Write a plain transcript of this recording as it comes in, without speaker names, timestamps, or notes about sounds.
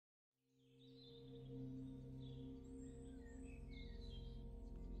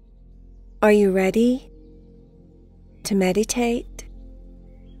Are you ready to meditate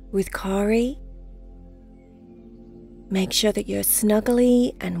with Cory? Make sure that you're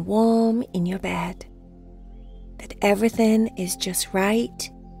snuggly and warm in your bed, that everything is just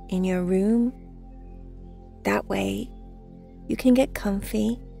right in your room. That way you can get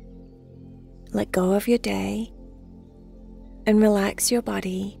comfy, let go of your day, and relax your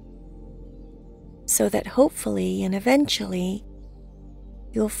body so that hopefully and eventually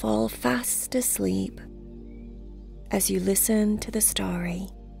you'll fall fast asleep as you listen to the story.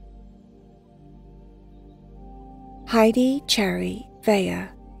 Heidi, Cherry, Vaya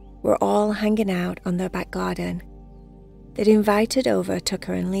were all hanging out on their back garden. They'd invited over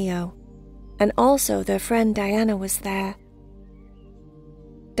Tucker and Leo, and also their friend Diana was there.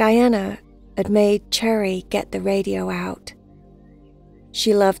 Diana had made Cherry get the radio out.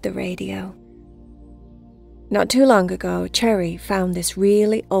 She loved the radio. Not too long ago, Cherry found this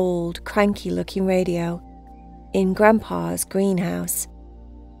really old, cranky-looking radio in Grandpa's greenhouse.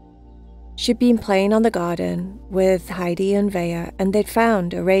 She'd been playing on the garden with Heidi and Vaya, and they'd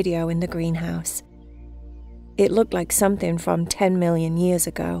found a radio in the greenhouse. It looked like something from 10 million years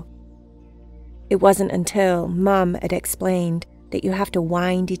ago. It wasn't until Mum had explained that you have to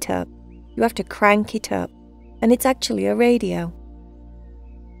wind it up, you have to crank it up, and it's actually a radio.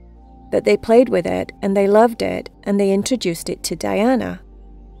 That they played with it, and they loved it, and they introduced it to Diana.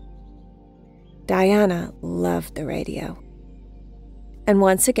 Diana loved the radio. And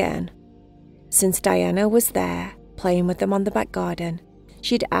once again, since Diana was there, playing with them on the back garden,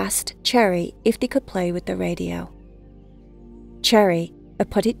 she'd asked Cherry if they could play with the radio. Cherry had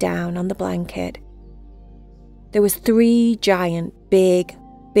put it down on the blanket. There was 3 giant, big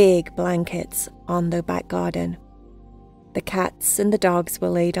blankets on the back garden. The cats and the dogs were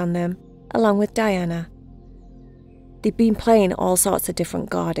laid on them, along with Diana. They'd been playing all sorts of different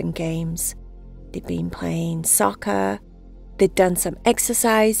garden games. They'd been playing soccer, they'd done some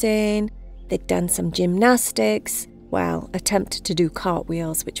exercising, they'd done some gymnastics, attempted to do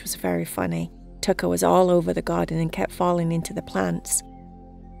cartwheels, which was very funny. Tucker was all over the garden and kept falling into the plants.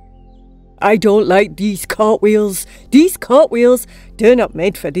 I don't like these cartwheels. These cartwheels, they're not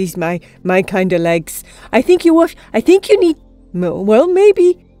made for these my kind of legs. I think you need,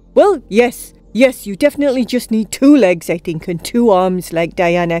 maybe. Well, yes, you definitely just need 2 legs, I think, and 2 arms like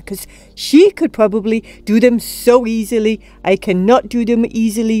Diana, because she could probably do them so easily. I cannot do them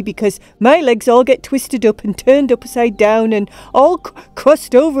easily because my legs all get twisted up and turned upside down and all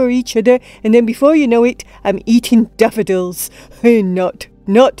crossed over each other, and then before you know it, I'm eating daffodils.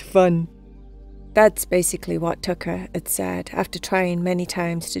 Not fun. That's basically what Tucker had said after trying many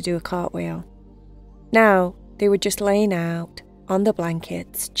times to do a cartwheel. Now they were just laying out on the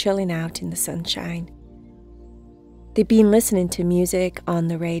blankets, chilling out in the sunshine. They'd been listening to music on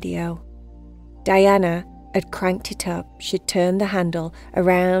the radio. Diana had cranked it up. She'd turned the handle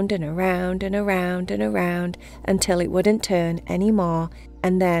around and around and around and around until it wouldn't turn anymore,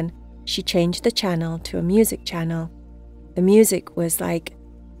 and then she changed the channel to a music channel. The music was like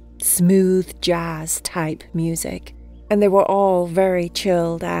smooth jazz type music, and they were all very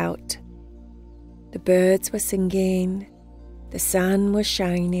chilled out. The birds were singing, the sun was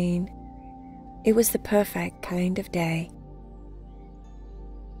shining. It was the perfect kind of day.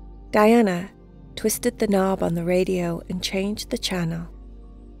 Diana twisted the knob on the radio and changed the channel.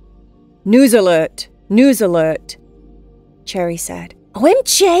 News alert! News alert! Cherry said.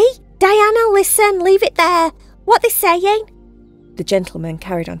 OMG! Diana, listen, leave it there. What they saying? The gentleman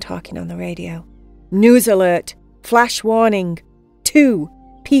carried on talking on the radio. News alert! Flash warning! 2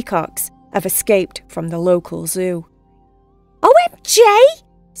 peacocks have escaped from the local zoo. OMG!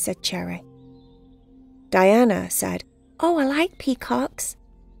 said Cherry. Diana said, Oh, I like peacocks.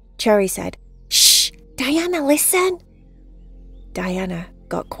 Cherry said, Shh! Diana, listen! Diana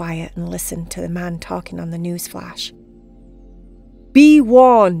got quiet and listened to the man talking on the news flash. Be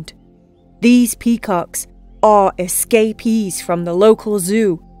warned! These peacocks are escapees from the local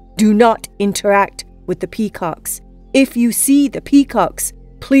zoo. Do not interact with the peacocks. If you see the peacocks,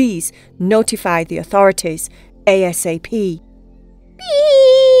 please notify the authorities ASAP. Beep!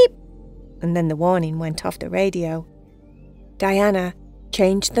 And then the warning went off the radio. Diana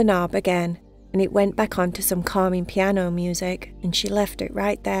changed the knob again, and it went back onto some calming piano music, and she left it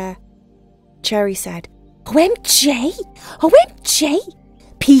right there. Cherry said, OMG! OMG!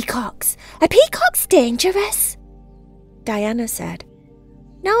 Peacocks! Are peacocks dangerous? Diana said,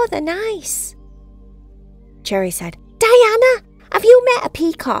 No, they're nice. Cherry said, Diana, have you met a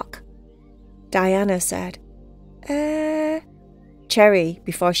peacock? Diana said, Cherry,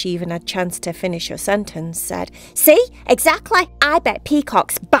 before she even had a chance to finish her sentence, said, See? Exactly. I bet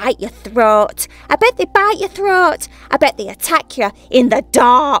peacocks bite your throat. I bet they bite your throat. I bet they attack you in the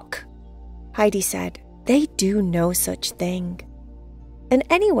dark. Heidi said, they do no such thing. And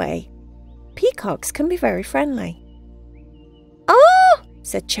anyway, peacocks can be very friendly. Oh,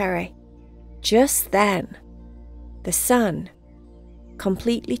 said Cherry. Just then, the sun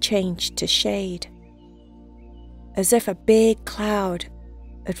completely changed to shade, as if a big cloud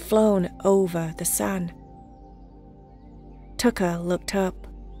had flown over the sun. Tucker looked up.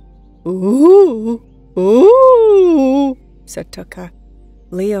 Ooh, ooh, said Tucker.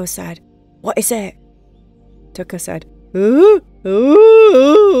 Leo said, what is it? Tucker said, ooh,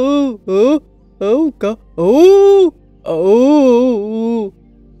 ooh, ooh, oh, God, oh, oh.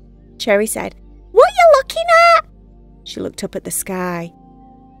 Cherry said, what are you looking at? She looked up at the sky.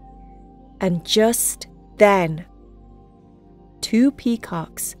 And just then, 2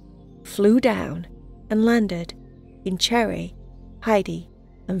 peacocks flew down and landed in Cherry, Heidi,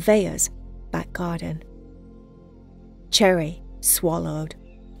 and Vaya's back garden. Cherry swallowed.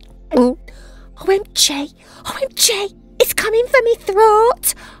 OMG, OMG, it's coming for me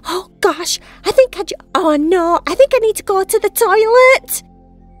throat. Oh gosh, I think I need to go to the toilet.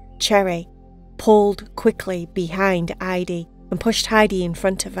 Cherry pulled quickly behind Heidi and pushed Heidi in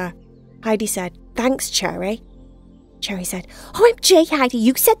front of her. Heidi said, thanks, Cherry. Cherry said, OMG, Heidi,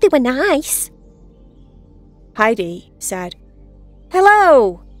 you said they were nice. Heidi said,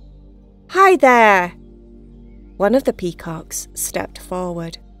 hello. Hi there. One of the peacocks stepped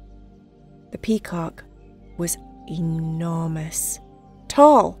forward. The peacock was enormous,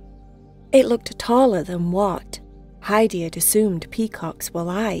 tall. It looked taller than what Heidi had assumed peacocks were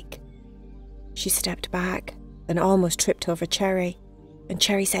like. She stepped back and almost tripped over Cherry. And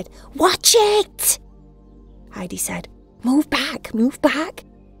Cherry said, watch it! Heidi said, move back,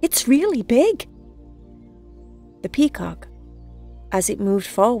 it's really big. The peacock, as it moved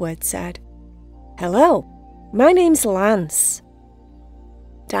forward, said, hello, my name's Lance.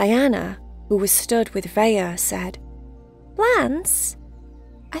 Diana, who was stood with Vaya, said, Lance?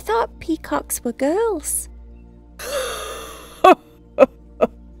 I thought peacocks were girls.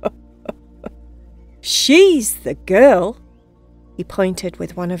 She's the girl. He pointed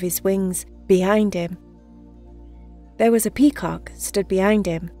with one of his wings behind him. There was a peacock stood behind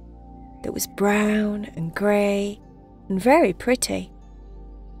him that was brown and grey and very pretty,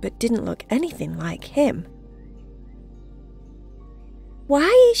 but didn't look anything like him.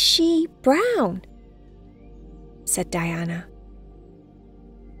 Why is she brown? Said Diana.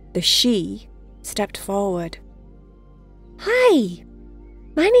 The she stepped forward. Hi,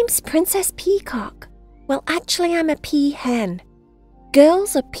 my name's Princess Peacock. Well, actually, I'm a peahen.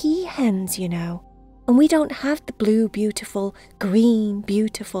 Girls are peahens, you know, and we don't have the blue, beautiful, green,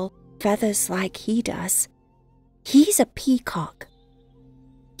 beautiful feathers like he does. He's a peacock.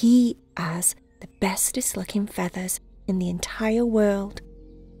 He has the bestest looking feathers in the entire world.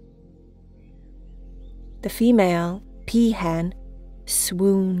 The female peahen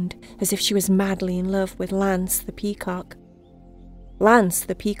swooned as if she was madly in love with Lance the peacock. Lance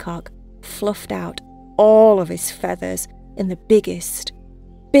the peacock fluffed out all of his feathers in the biggest,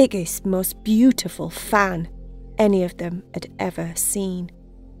 most beautiful fan any of them had ever seen.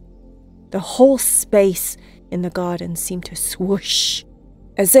 The whole space in the garden seemed to swoosh,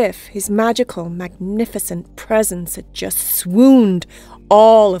 as if his magical, magnificent presence had just swooned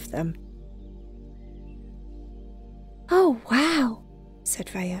all of them. Oh, wow, said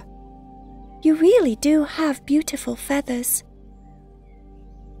Vaya. You really do have beautiful feathers.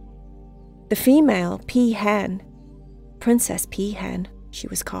 The female peahen, Princess Peahen, she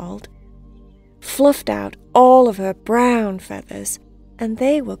was called, fluffed out all of her brown feathers, and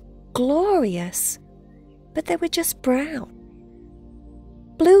they were glorious, but they were just brown.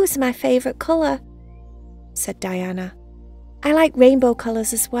 Blue's my favourite colour, said Diana. I like rainbow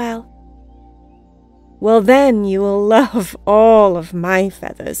colours as well. Well, then you will love all of my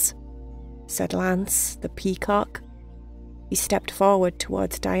feathers, said Lance, the peacock. He stepped forward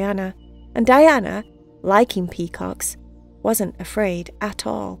towards Diana, and Diana, liking peacocks, wasn't afraid at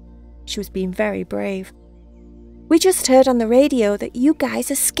all. She was being very brave. We just heard on the radio that you guys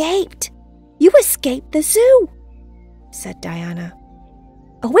escaped. You escaped the zoo, said Diana.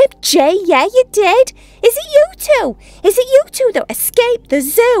 OMG, yeah you did. Is it you two? Is it you two that escaped the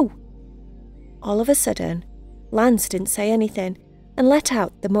zoo? All of a sudden, Lance didn't say anything and let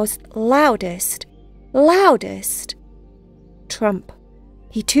out the most loudest trump.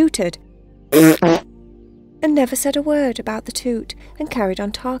 He tooted and never said a word about the toot and carried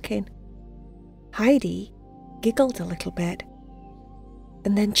on talking. Heidi giggled a little bit.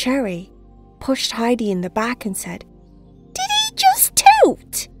 And then Cherry pushed Heidi in the back and said, "Did he just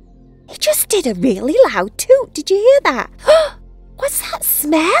toot? He just did a really loud toot. Did you hear that? What's that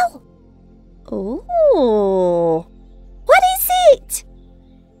smell? Oh, what is it?"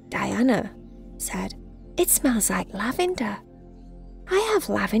 Diana said, "It smells like lavender. I have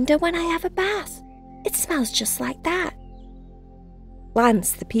lavender when I have a bath. It smells just like that."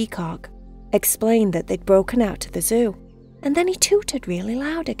 Lance, the peacock, explained that they'd broken out to the zoo, and then he tooted really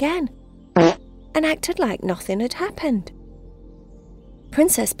loud again and acted like nothing had happened.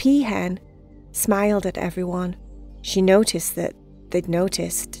 Princess Peahen smiled at everyone. She noticed that they'd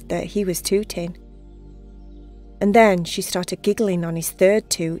noticed that he was tooting. And then she started giggling on his third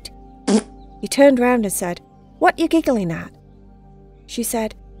toot. He turned round and said, "What you giggling at?" She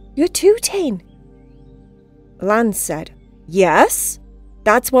said, "You're tooting." Lance said, "Yes,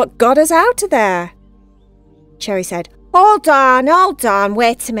 that's what got us out of there." Cherry said, Hold on,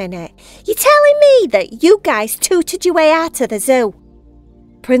 wait a minute. You're telling me that you guys tooted your way out of the zoo?"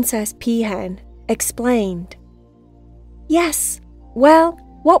 Princess Peahen explained. "Yes, well,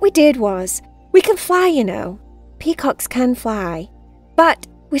 what we did was, we can fly, you know. Peacocks can fly. But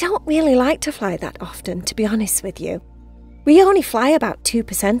we don't really like to fly that often, to be honest with you. We only fly about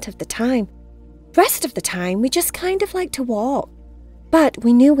 2% of the time. Rest of the time, we just kind of like to walk. But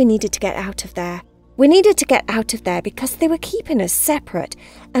we knew we needed to get out of there. We needed to get out of there because they were keeping us separate.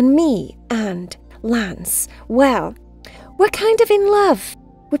 And me and Lance, well, we're kind of in love.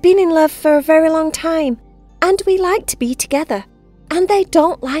 We've been in love for a very long time. And we like to be together. And they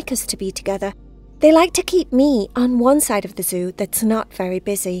don't like us to be together. They like to keep me on one side of the zoo that's not very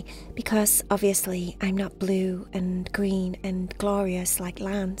busy because, obviously, I'm not blue and green and glorious like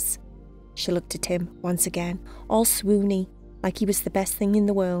Lance." She looked at him once again, all swoony, like he was the best thing in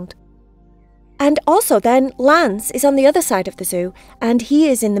the world. "And also then, Lance is on the other side of the zoo, and he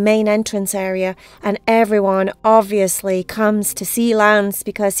is in the main entrance area, and everyone obviously comes to see Lance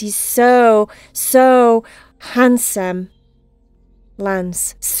because he's so handsome."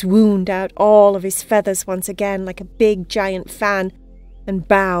 Lance swooned out all of his feathers once again like a big giant fan and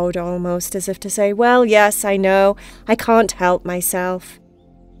bowed almost as if to say, "Well, yes, I know. I can't help myself."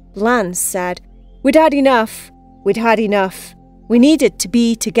 Lance said, We'd had enough. We needed to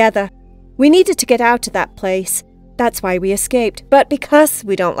be together. We needed to get out of that place. That's why we escaped. But because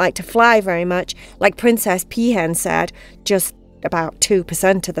we don't like to fly very much, like Princess Peahen said, just about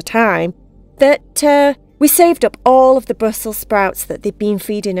 2% of the time, that we saved up all of the Brussels sprouts that they'd been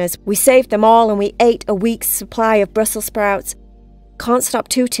feeding us. We saved them all and we ate a week's supply of Brussels sprouts. Can't stop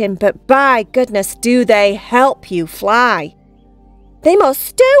tooting, but by goodness, do they help you fly? "They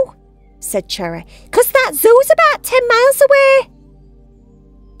must do," said Cherry, "'cause that zoo's about 10 miles away."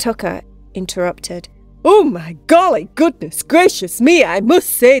 Tucker interrupted. "Oh my golly goodness gracious me, I must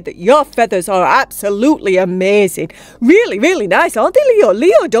say that your feathers are absolutely amazing. Really, really nice, aren't they, Leo?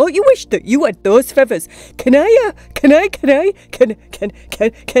 Leo, don't you wish that you had those feathers? Can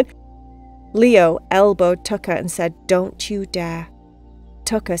Leo elbowed Tucker and said, "Don't you dare."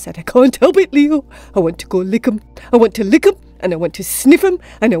 Tucker said, "I can't help it, Leo. I want to go lick 'em. I want to lick 'em, and I want to sniff 'em,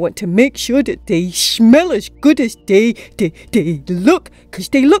 and I want to make sure that they smell as good as they look, 'cause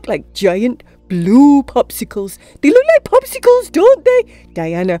they look like giant blue popsicles. They look like popsicles, don't they?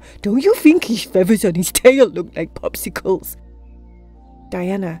 Diana, don't you think his feathers on his tail look like popsicles?"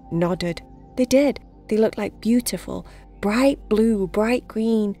 Diana nodded. They did. They looked like beautiful, bright blue, bright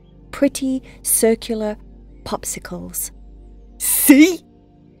green, pretty, circular popsicles. "See?"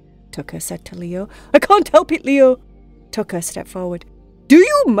 Tucker said to Leo. "I can't help it, Leo." Tucker stepped forward. "Do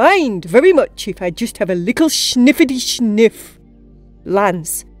you mind very much if I just have a little sniffity sniff?"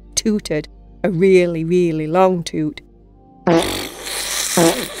 Lance tooted a really, really long toot.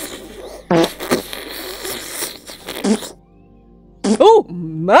 "Oh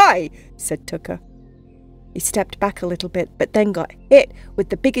my," said Tucker. He stepped back a little bit, but then got hit with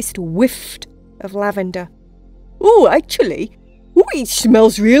the biggest whiff of lavender. "Oh, actually, it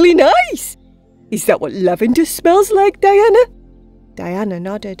smells really nice. Is that what lavender smells like, Diana?" Diana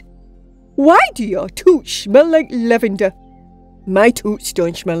nodded. "Why do your toots smell like lavender?" "My toots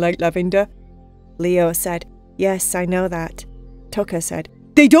don't smell like lavender." Leo said, "Yes, I know that." Tucker said,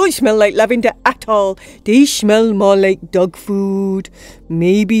 "They don't smell like lavender at all. They smell more like dog food.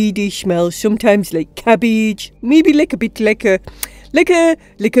 Maybe they smell sometimes like cabbage. Maybe like a bit like a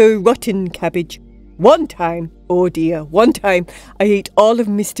rotten cabbage. One time, oh dear, I ate all of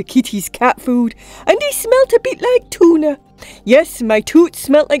Mr. Kitty's cat food and they smelt a bit like tuna. Yes, my toots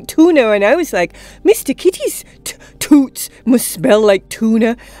smelt like tuna and I was like, Mr. Kitty's toots must smell like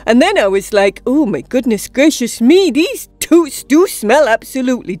tuna. And then I was like, oh my goodness gracious me, these toots do smell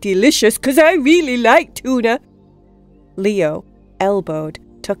absolutely delicious, 'cause I really like tuna." Leo elbowed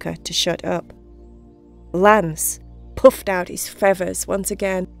Tucker to shut up. Lance puffed out his feathers once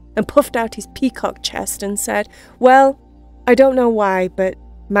again and puffed out his peacock chest and said, "Well, I don't know why, but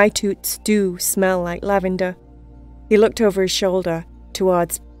my toots do smell like lavender." He looked over his shoulder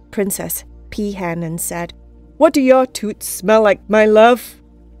towards Princess Peahen and said, "What do your toots smell like, my love?"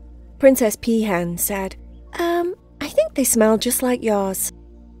 Princess Peahen said, I think they smell just like yours."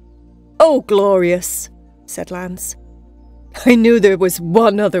 "Oh, glorious," said Lance. "I knew there was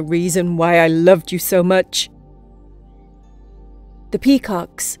one other reason why I loved you so much." The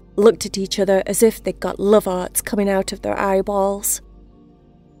peacocks looked at each other as if they'd got love arts coming out of their eyeballs.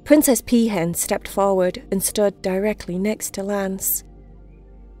 Princess Peahen stepped forward and stood directly next to Lance.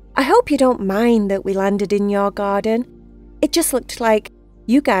 "I hope you don't mind that we landed in your garden. It just looked like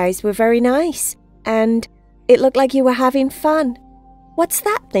you guys were very nice, and it looked like you were having fun. What's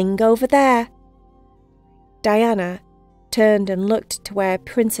that thing over there?" Diana turned and looked to where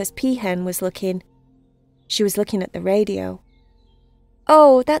Princess Peahen was looking. She was looking at the radio.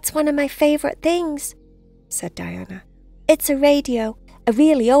 "Oh, that's one of my favourite things," said Diana. "It's a radio, a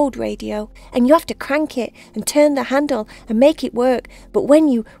really old radio, and you have to crank it and turn the handle and make it work, but when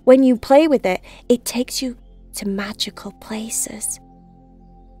you play with it, it takes you to magical places."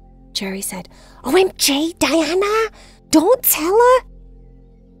 Jerry said, "OMG, Diana, don't tell her."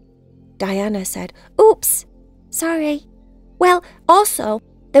 Diana said, "Oops, sorry. Well, also,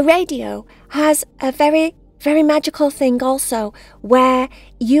 the radio has a very, very magical thing also, where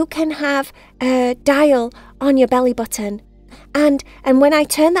you can have a dial on your belly button. And when I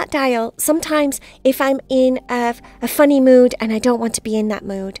turn that dial, sometimes if I'm in a funny mood and I don't want to be in that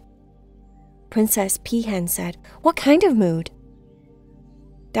mood." Princess Peahen said, "What kind of mood?"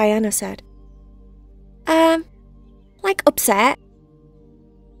 Diana said, like upset."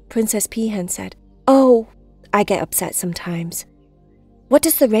 Princess Peahen said, "Oh, I get upset sometimes. What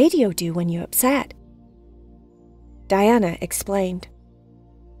does the radio do when you're upset?" Diana explained.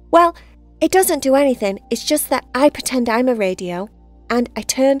 "Well, it doesn't do anything. It's just that I pretend I'm a radio, and I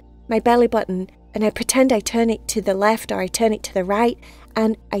turn my belly button, and I pretend I turn it to the left or I turn it to the right,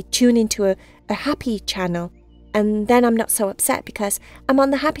 and I tune into a happy channel, and then I'm not so upset because I'm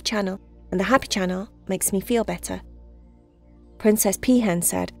on the happy channel, and the happy channel makes me feel better." Princess Peahen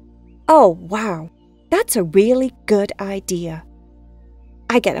said, "Oh, wow, that's a really good idea.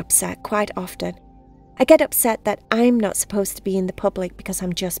 I get upset quite often. I get upset that I'm not supposed to be in the public because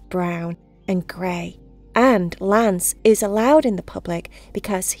I'm just brown and grey, and Lance is allowed in the public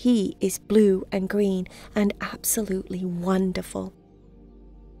because he is blue and green and absolutely wonderful."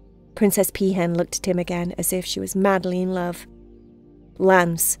 Princess Peahen looked at him again as if she was madly in love.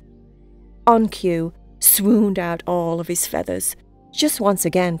 Lance, on cue, swooned out all of his feathers, just once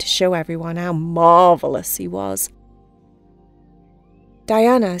again to show everyone how marvellous he was.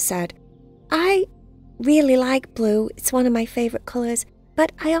 Diana said, "I really like blue. It's one of my favourite colours,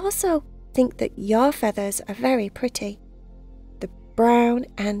 but I also think that your feathers are very pretty. The brown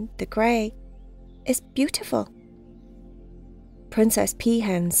and the grey is beautiful." Princess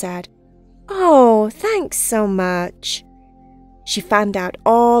Peahen said, "Oh, thanks so much." She fanned out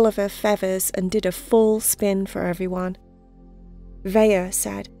all of her feathers and did a full spin for everyone. Vaya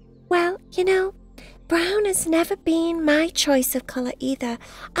said, "Well, brown has never been my choice of colour either.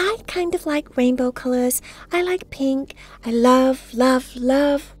 I kind of like rainbow colours. I like pink. I love, love,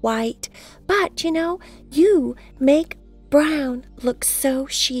 love white. But, you make brown look so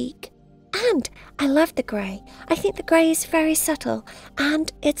chic. And I love the grey. I think the grey is very subtle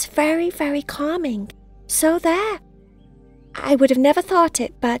and it's very, very calming. So there. I would have never thought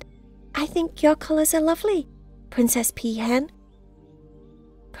it, but I think your colours are lovely, Princess Peahen."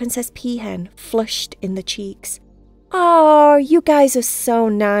 Princess Peahen flushed in the cheeks. "Oh, you guys are so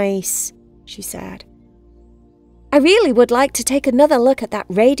nice," she said. "I really would like to take another look at that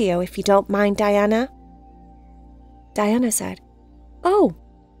radio if you don't mind, Diana." Diana said, "Oh,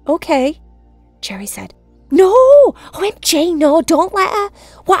 okay." Jerry said, "No, OMG, no, don't let her.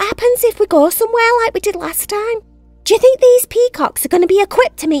 What happens if we go somewhere like we did last time? Do you think these peacocks are going to be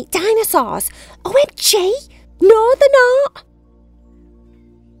equipped to meet dinosaurs? OMG, no, they're not."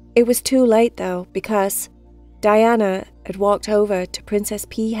 It was too late, though, because Diana had walked over to Princess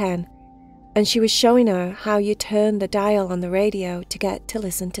Peahen, and she was showing her how you turn the dial on the radio to get to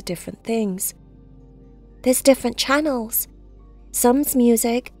listen to different things. There's different channels. Some's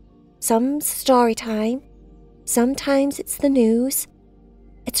music, some's story time, sometimes it's the news.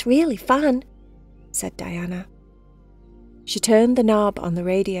 It's really fun," said Diana. She turned the knob on the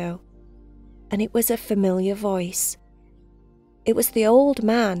radio, and it was a familiar voice. It was the old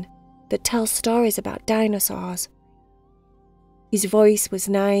man that tells stories about dinosaurs. His voice was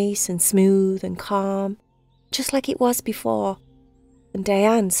nice and smooth and calm, just like it was before, and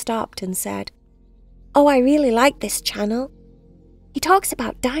Diane stopped and said, "Oh, I really like this channel. He talks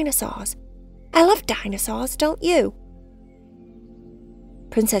about dinosaurs. I love dinosaurs, don't you?"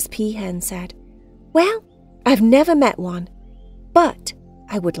 Princess Peahen said, "Well, I've never met one, but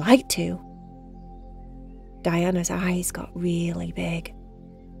I would like to." Diana's eyes got really big.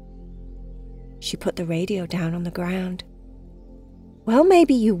 She put the radio down on the ground. "Well,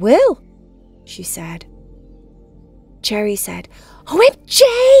 maybe you will," she said. Cherry said, "OMG!"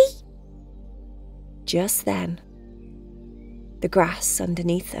 Just then, the grass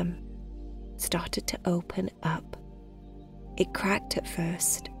underneath them started to open up. It cracked at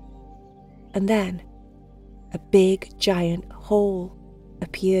first, and then a big giant hole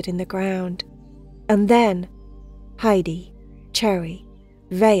appeared in the ground. And then Heidi, Cherry,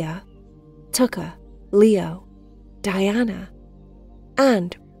 Vaya, Tucker, Leo, Diana,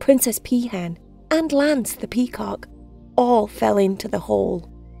 and Princess Peahen and Lance the peacock all fell into the hole.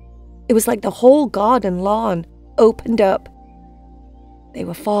 It was like the whole garden lawn opened up. They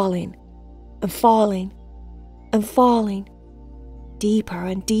were falling and falling and falling, deeper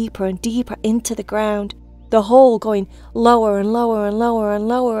and deeper and deeper into the ground, the hole going lower and lower and lower and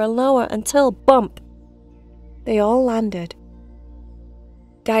lower and lower until bump, they all landed.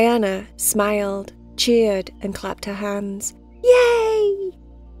 Diana smiled, cheered, and clapped her hands. Yay!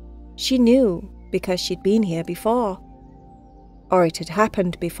 She knew because she'd been here before. Or it had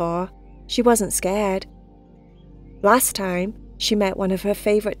happened before. She wasn't scared. Last time, she met one of her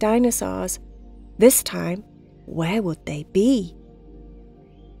favourite dinosaurs. This time, where would they be?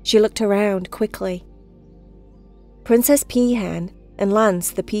 She looked around quickly. Princess Peahen and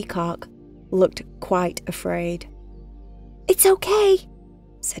Lance the peacock looked quite afraid. "It's okay,"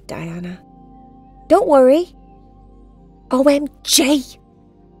 said Diana. "Don't worry." "OMG!"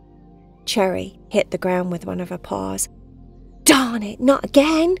 Cherry hit the ground with one of her paws. "Darn it, not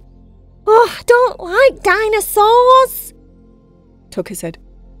again! Oh, I don't like dinosaurs!" Tucker said,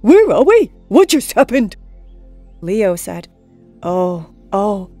 "Where are we? What just happened?" Leo said, Oh,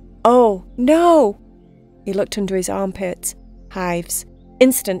 no." He looked under his armpits. Hives.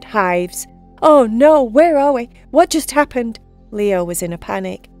 Instant hives. "Oh no, where are we? What just happened?" Leo was in a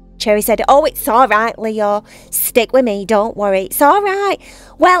panic. Cherry said, "Oh, it's all right, Leo. Stick with me, don't worry. It's all right.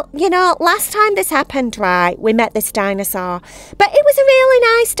 Well, last time this happened, right, we met this dinosaur. But it was a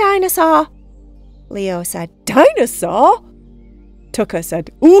really nice dinosaur." Leo said, "Dinosaur?" Tucker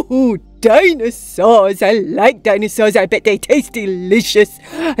said, "Ooh, dinosaurs. I like dinosaurs. I bet they taste delicious.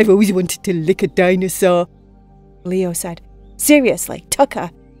 I've always wanted to lick a dinosaur." Leo said, "Seriously,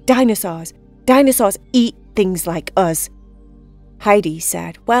 Tucker, dinosaurs. Dinosaurs eat things like us." Heidi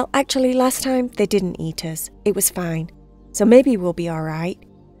said, "Well, actually, last time they didn't eat us. It was fine. So maybe we'll be all right."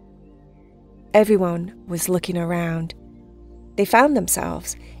 Everyone was looking around. They found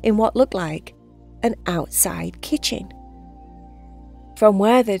themselves in what looked like an outside kitchen. From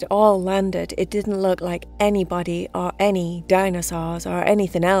where they'd all landed, it didn't look like anybody or any dinosaurs or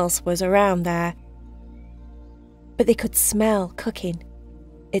anything else was around there. But they could smell cooking.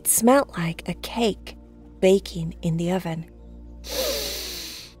 It smelt like a cake baking in the oven.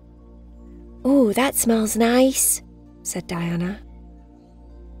 "Ooh, that smells nice," said Diana.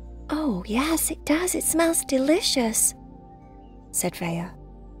 "Oh, yes, it does. It smells delicious," said Vaya.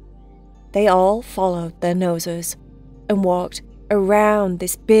 They all followed their noses and walked around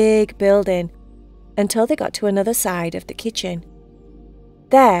this big building until they got to another side of the kitchen.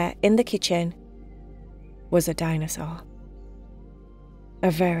 There, in the kitchen, was a dinosaur.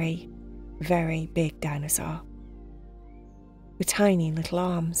 A very, very big dinosaur with tiny little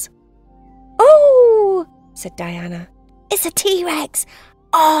arms. "Oh," said Diana, "it's a T-Rex.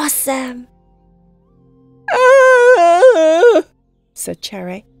 Awesome." Said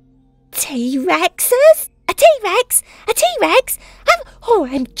Cherry. "T-Rexes? A T-Rex? A T-Rex?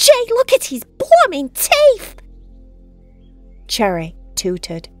 OMG, look at his blooming teeth!" Cherry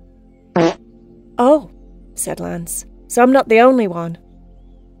tooted. "Oh," said Lance, "so I'm not the only one."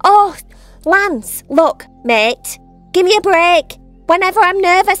 "Oh, Lance, look, mate, give me a break. Whenever I'm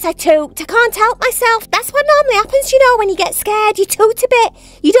nervous, I toot. I can't help myself. That's what normally happens, when you get scared. You toot a bit.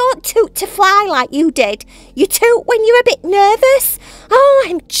 You don't toot to fly like you did. You toot when you're a bit nervous.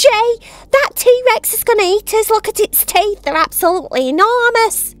 OMG, that T-Rex is going to eat us. Look at its teeth. They're absolutely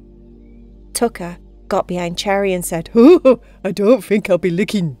enormous." Tucker got behind Cherry and said, "Oh, I don't think I'll be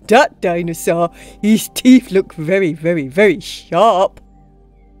licking that dinosaur. His teeth look very, very, very sharp."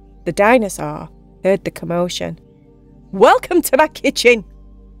 The dinosaur heard the commotion. welcome to my kitchen,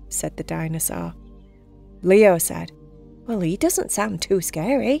 said the dinosaur. Leo said, well, he doesn't sound too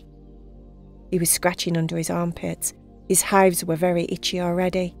scary. He was scratching under his armpits. His hives were very itchy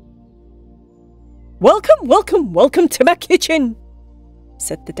already. Welcome, welcome, welcome to my kitchen,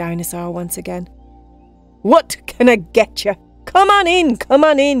 said the dinosaur once again. What can I get you? Come on in, come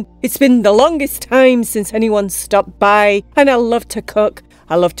on in. It's been the longest time since anyone stopped by, and I love to cook.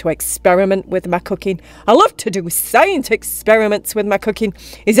 I love to experiment with my cooking. I love to do science experiments with my cooking.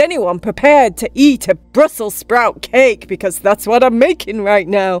 Is anyone prepared to eat a Brussels sprout cake? Because that's what I'm making right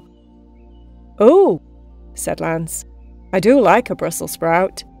now. Oh, said Lance. I do like a Brussels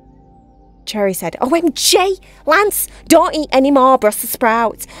sprout. Cherry said, OMG, Lance, don't eat any more Brussels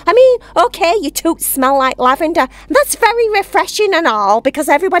sprouts. I mean, okay, your toots smell like lavender. That's very refreshing and all, because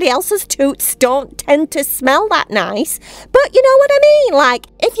everybody else's toots don't tend to smell that nice. But you know what I mean? Like,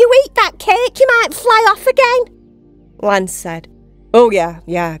 if you eat that cake, you might fly off again. Lance said, oh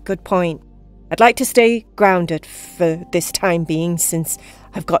yeah, good point. I'd like to stay grounded for this time being, since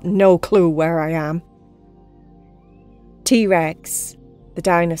I've got no clue where I am. T-Rex, the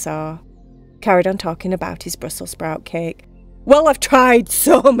dinosaur, carried on talking about his Brussels sprout cake. Well, I've tried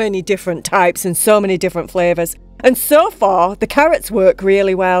so many different types and so many different flavours, and so far the carrots work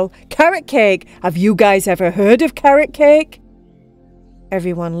really well. Carrot cake, have you guys ever heard of carrot cake?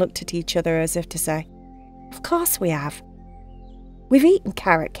 Everyone looked at each other as if to say, of course we have. We've eaten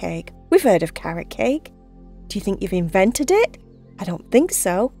carrot cake. We've heard of carrot cake. Do you think you've invented it? I don't think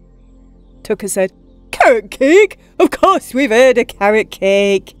so. Tucker said, carrot cake? Of course we've heard of carrot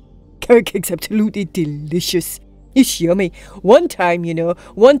cake. Carrot cake's absolutely delicious. It's yummy. One time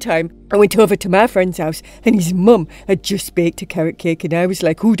I went over to my friend's house and his mum had just baked a carrot cake, and I was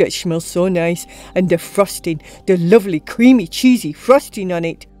like, ooh, that smells so nice. And the frosting, the lovely creamy cheesy frosting on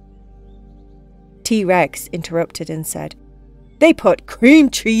it. T-Rex interrupted and said, they put cream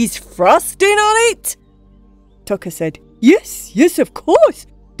cheese frosting on it? Tucker said, yes, of course.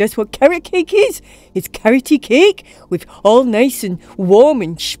 That's what carrot cake is. It's carroty cake with all nice and warm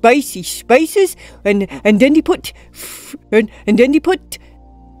and spicy spices, and then they put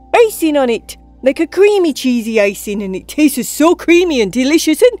icing on it, like a creamy cheesy icing, and it tastes so creamy and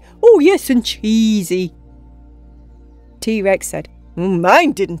delicious and oh yes, and cheesy. T-Rex said,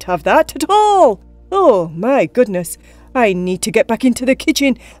 mine didn't have that at all. Oh my goodness, I need to get back into the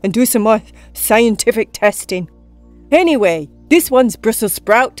kitchen and do some more scientific testing. Anyway, this one's Brussels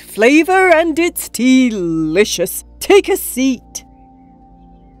sprout flavour and it's delicious. Take a seat.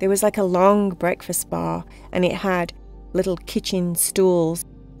 There was like a long breakfast bar, and it had little kitchen stools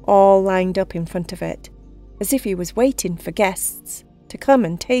all lined up in front of it, as if he was waiting for guests to come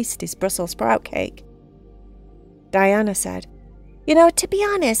and taste his Brussels sprout cake. Diana said, to be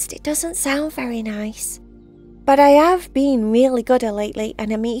honest, it doesn't sound very nice. But I have been really good lately,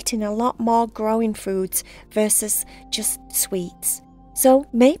 and I'm eating a lot more growing foods versus just sweets. So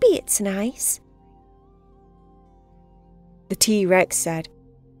maybe it's nice. The T-Rex said,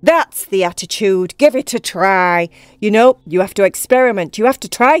 that's the attitude. Give it a try. You have to experiment. You have to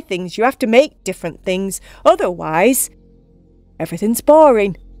try things. You have to make different things. Otherwise, everything's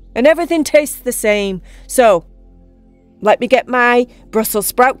boring and everything tastes the same. So, let me get my Brussels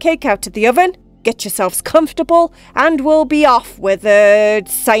sprout cake out of the oven. Get yourselves comfortable, and we'll be off with a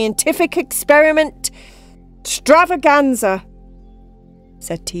scientific experiment extravaganza,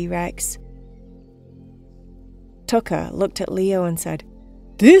 said T-Rex. Tucker looked at Leo and said,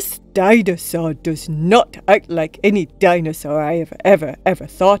 this dinosaur does not act like any dinosaur I have ever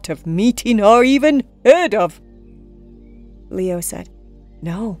thought of meeting or even heard of. Leo said,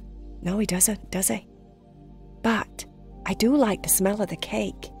 No, he doesn't, does he? But I do like the smell of the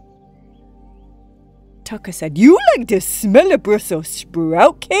cake. Tucker said, you like the smell of Brussels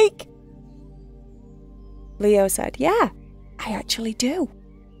sprout cake? Leo said, yeah, I actually do.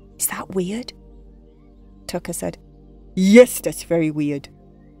 Is that weird? Tucker said, yes, that's very weird.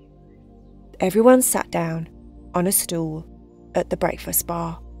 Everyone sat down on a stool at the breakfast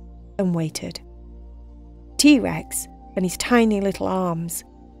bar and waited. T-Rex and his tiny little arms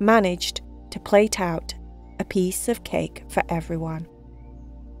managed to plate out a piece of cake for everyone.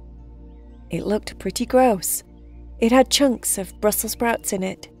 It looked pretty gross. It had chunks of Brussels sprouts in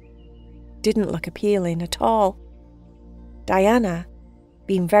it. Didn't look appealing at all. Diana,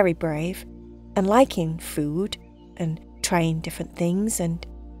 being very brave and liking food and trying different things and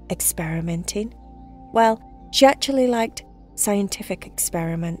experimenting, well, she actually liked scientific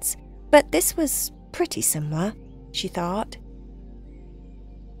experiments, but this was pretty similar, she thought.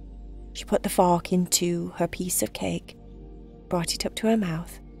 She put the fork into her piece of cake, brought it up to her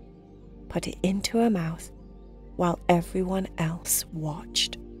mouth, put it into her mouth, while everyone else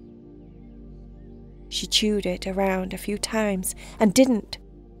watched. She chewed it around a few times and didn't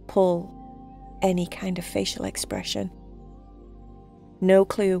pull any kind of facial expression. No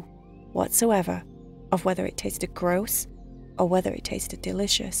clue whatsoever of whether it tasted gross or whether it tasted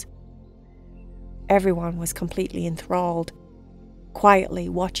delicious. Everyone was completely enthralled, quietly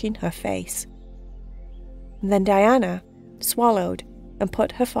watching her face. And then Diana swallowed and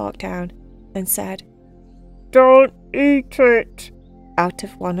put her fork down and said, "Don't eat it," out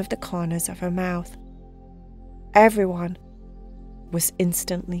of one of the corners of her mouth. Everyone was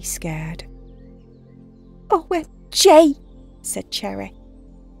instantly scared. OMG, said Cherry.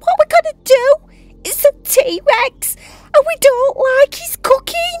 What are we going to do? It's a T-Rex and we don't like his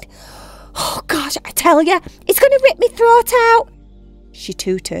cooking. Oh gosh, I tell you, it's going to rip my throat out. She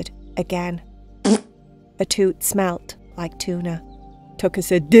tooted again. A toot smelt like tuna. Tucker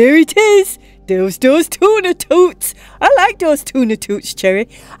said, "There it is. Those tuna toots. I like those tuna toots, Cherry.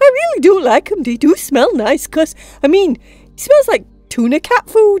 I really do like them. They do smell nice, it smells like tuna cat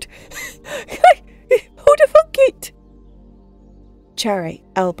food." Who'd have thunk it? Cherry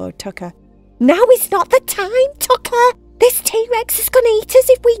elbowed Tucker. Now is not the time, Tucker. This T-Rex is going to eat us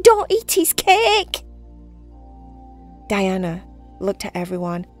if we don't eat his cake. Diana looked at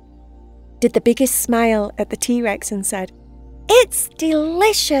everyone, did the biggest smile at the T-Rex and said, "It's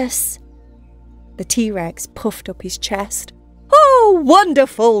delicious." The T-Rex puffed up his chest. "Oh,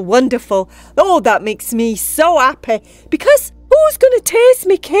 wonderful, wonderful. Oh, that makes me so happy. Because who's going to taste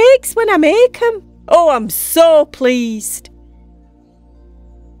me cakes when I make them? Oh, I'm so pleased."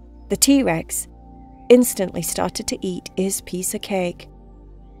 The T-Rex instantly started to eat his piece of cake.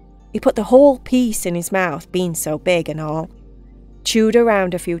 He put the whole piece in his mouth, being so big and all, chewed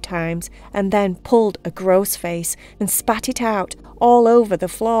around a few times, and then pulled a gross face and spat it out all over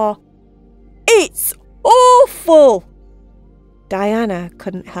the floor. "It's awful!" Diana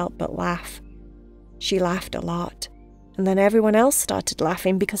couldn't help but laugh. She laughed a lot, and then everyone else started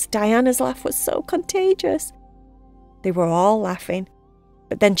laughing because Diana's laugh was so contagious. They were all laughing,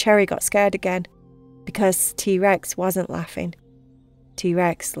 but then Cherry got scared again because T-Rex wasn't laughing.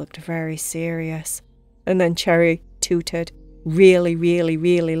 T-Rex looked very serious, and then Cherry tooted really, really,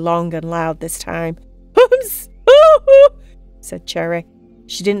 really long and loud this time. Said Cherry.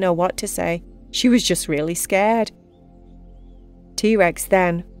 She didn't know what to say. She was just really scared. T-Rex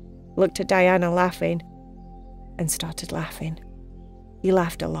then looked at Diana laughing and started laughing. He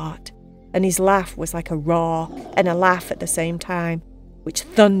laughed a lot, and his laugh was like a roar and a laugh at the same time, which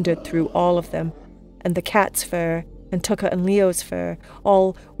thundered through all of them, and the cat's fur and Tucker and Leo's fur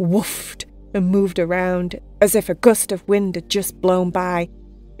all woofed and moved around as if a gust of wind had just blown by.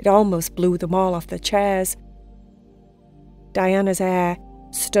 It almost blew them all off the chairs. Diana's hair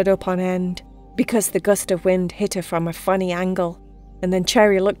stood up on end because the gust of wind hit her from a funny angle, and then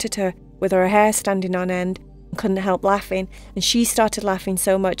Cherry looked at her with her hair standing on end and couldn't help laughing, and she started laughing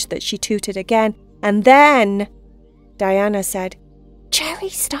so much that she tooted again, and then Diana said, "Cherry,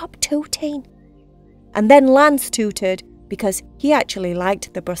 stop tooting." And then Lance tooted because he actually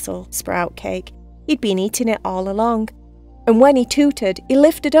liked the Brussels sprout cake. He'd been eating it all along. And when he tooted, he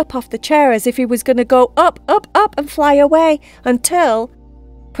lifted up off the chair as if he was going to go up, up, up and fly away until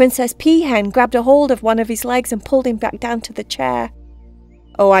Princess Peahen grabbed a hold of one of his legs and pulled him back down to the chair.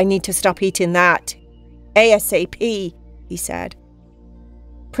 "Oh, I need to stop eating that. ASAP, he said.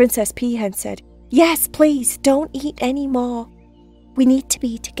 Princess Peahen said, "Yes, please, don't eat any more. We need to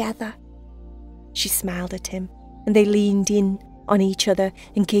be together." She smiled at him, and they leaned in on each other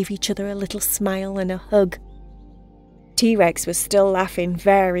and gave each other a little smile and a hug. T-Rex was still laughing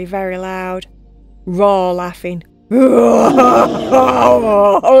very, very loud. Raw laughing.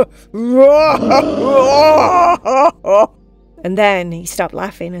 And then he stopped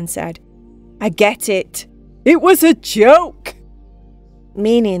laughing and said, "I get it. It was a joke."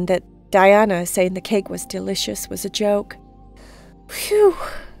 Meaning that Diana saying the cake was delicious was a joke. Phew.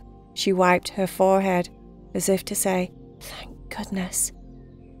 She wiped her forehead as if to say, "Thank goodness.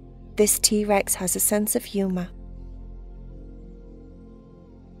 This T-Rex has a sense of humour."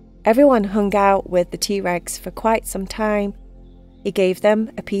 Everyone hung out with the T-Rex for quite some time. He gave them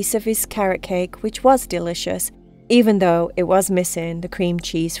a piece of his carrot cake, which was delicious, even though it was missing the cream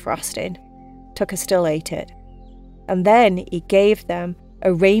cheese frosting. Tucker still ate it. And then he gave them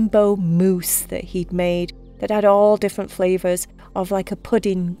a rainbow mousse that he'd made that had all different flavours of like a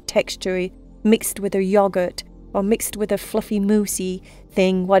pudding texture mixed with a yoghurt or mixed with a fluffy moussey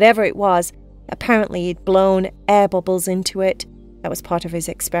thing, whatever it was. Apparently he'd blown air bubbles into it. That was part of his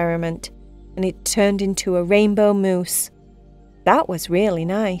experiment. And it turned into a rainbow mousse. That was really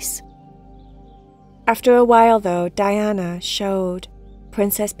nice. After a while, though, Diana showed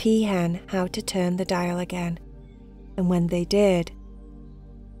Princess Peahen how to turn the dial again. And when they did,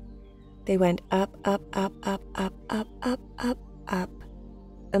 they went up, up, up, up, up, up, up, up, up,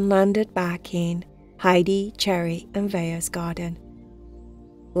 and landed back in Heidi, Cherry, and Vaya's garden,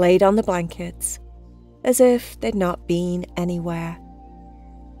 laid on the blankets, as if they'd not been anywhere.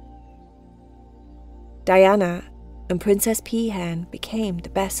 Diana and Princess Peahen became the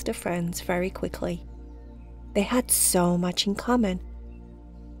best of friends very quickly. They had so much in common.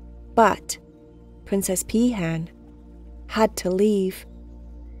 But Princess Peahen had to leave.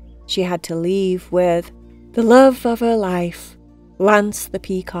 She had to leave with the love of her life, Lance the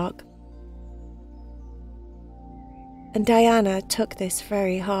peacock. And Diana took this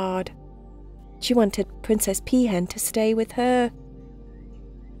very hard. She wanted Princess Peahen to stay with her.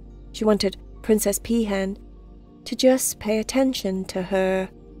 She wanted Princess Peahen to just pay attention to her.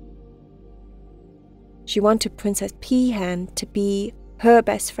 She wanted Princess Peahen to be her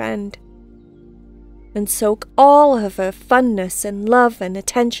best friend and soak all of her funness and love and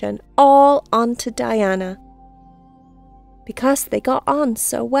attention all onto Diana, because they got on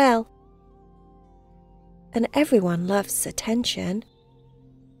so well. And everyone loves attention,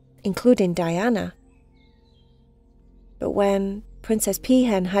 including Diana. But when Princess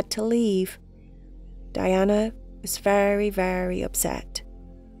Peahen had to leave, Diana was very, very upset.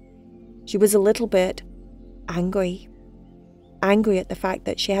 She was a little bit angry at the fact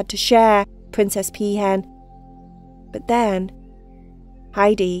that she had to share Princess Peahen. But then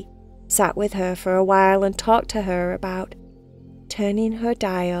Heidi sat with her for a while and talked to her about turning her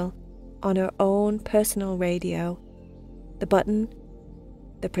dial on her own personal radio, the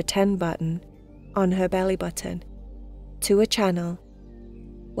pretend button on her belly button, to a channel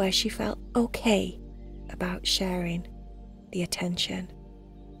where she felt okay about sharing the attention.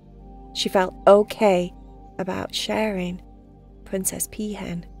 She felt okay about sharing Princess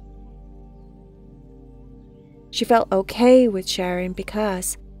Peahen. She felt okay with sharing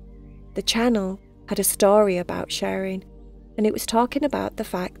because the channel had a story about sharing, and it was talking about the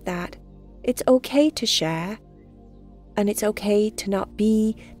fact that it's okay to share, and it's okay to not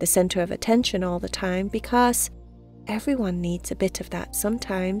be the center of attention all the time, because everyone needs a bit of that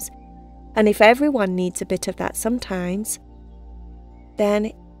sometimes. And if everyone needs a bit of that sometimes,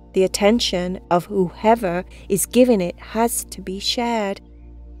 then the attention of whoever is giving it has to be shared,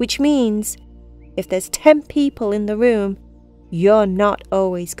 which means if there's 10 people in the room, you're not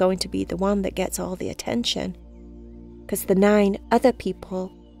always going to be the one that gets all the attention, because the 9 other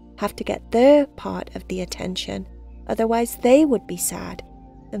people have to get their part of the attention. Otherwise, they would be sad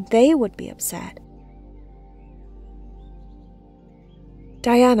and they would be upset.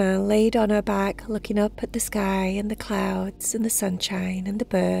 Diana laid on her back, looking up at the sky and the clouds and the sunshine and the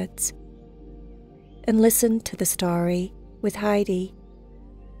birds, and listened to the story with Heidi.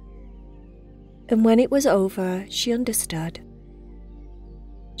 And when it was over, she understood.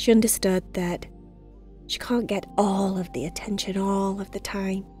 She understood that she can't get all of the attention all of the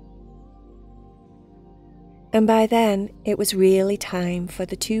time. And by then, it was really time for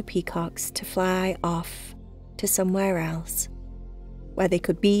the 2 peacocks to fly off to somewhere else, where they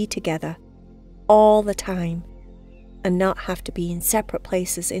could be together all the time and not have to be in separate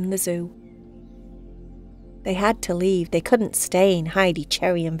places in the zoo. They had to leave. They couldn't stay in Heidi,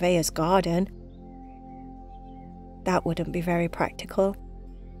 Cherry, and Vaya's garden. That wouldn't be very practical.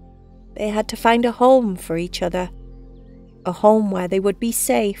 They had to find a home for each other, a home where they would be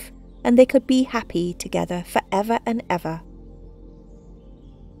safe and they could be happy together forever and ever.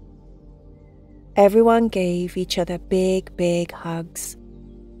 Everyone gave each other big, big hugs.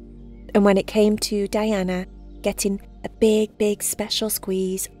 And when it came to Diana getting a big, big special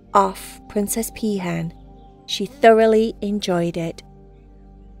squeeze off Princess Peahen, she thoroughly enjoyed it.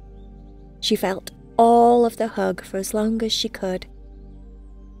 She felt all of the hug for as long as she could,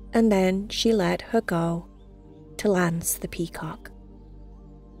 and then she let her go to Lance the peacock.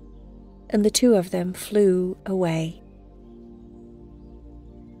 And the 2 of them flew away.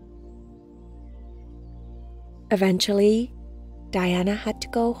 Eventually, Diana had to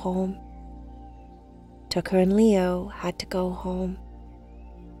go home. Tucker and Leo had to go home.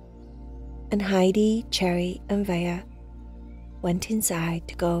 And Heidi, Cherry, and Vaya went inside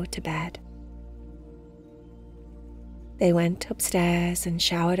to go to bed. They went upstairs and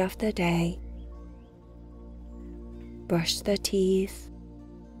showered off their day, brushed their teeth,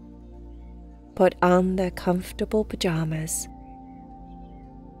 put on their comfortable pajamas.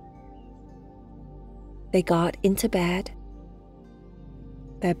 They got into bed,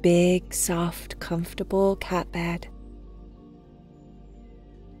 their big, soft, comfortable cat bed.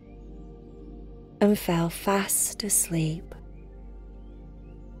 and fell fast asleep.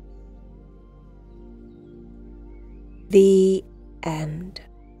 The end.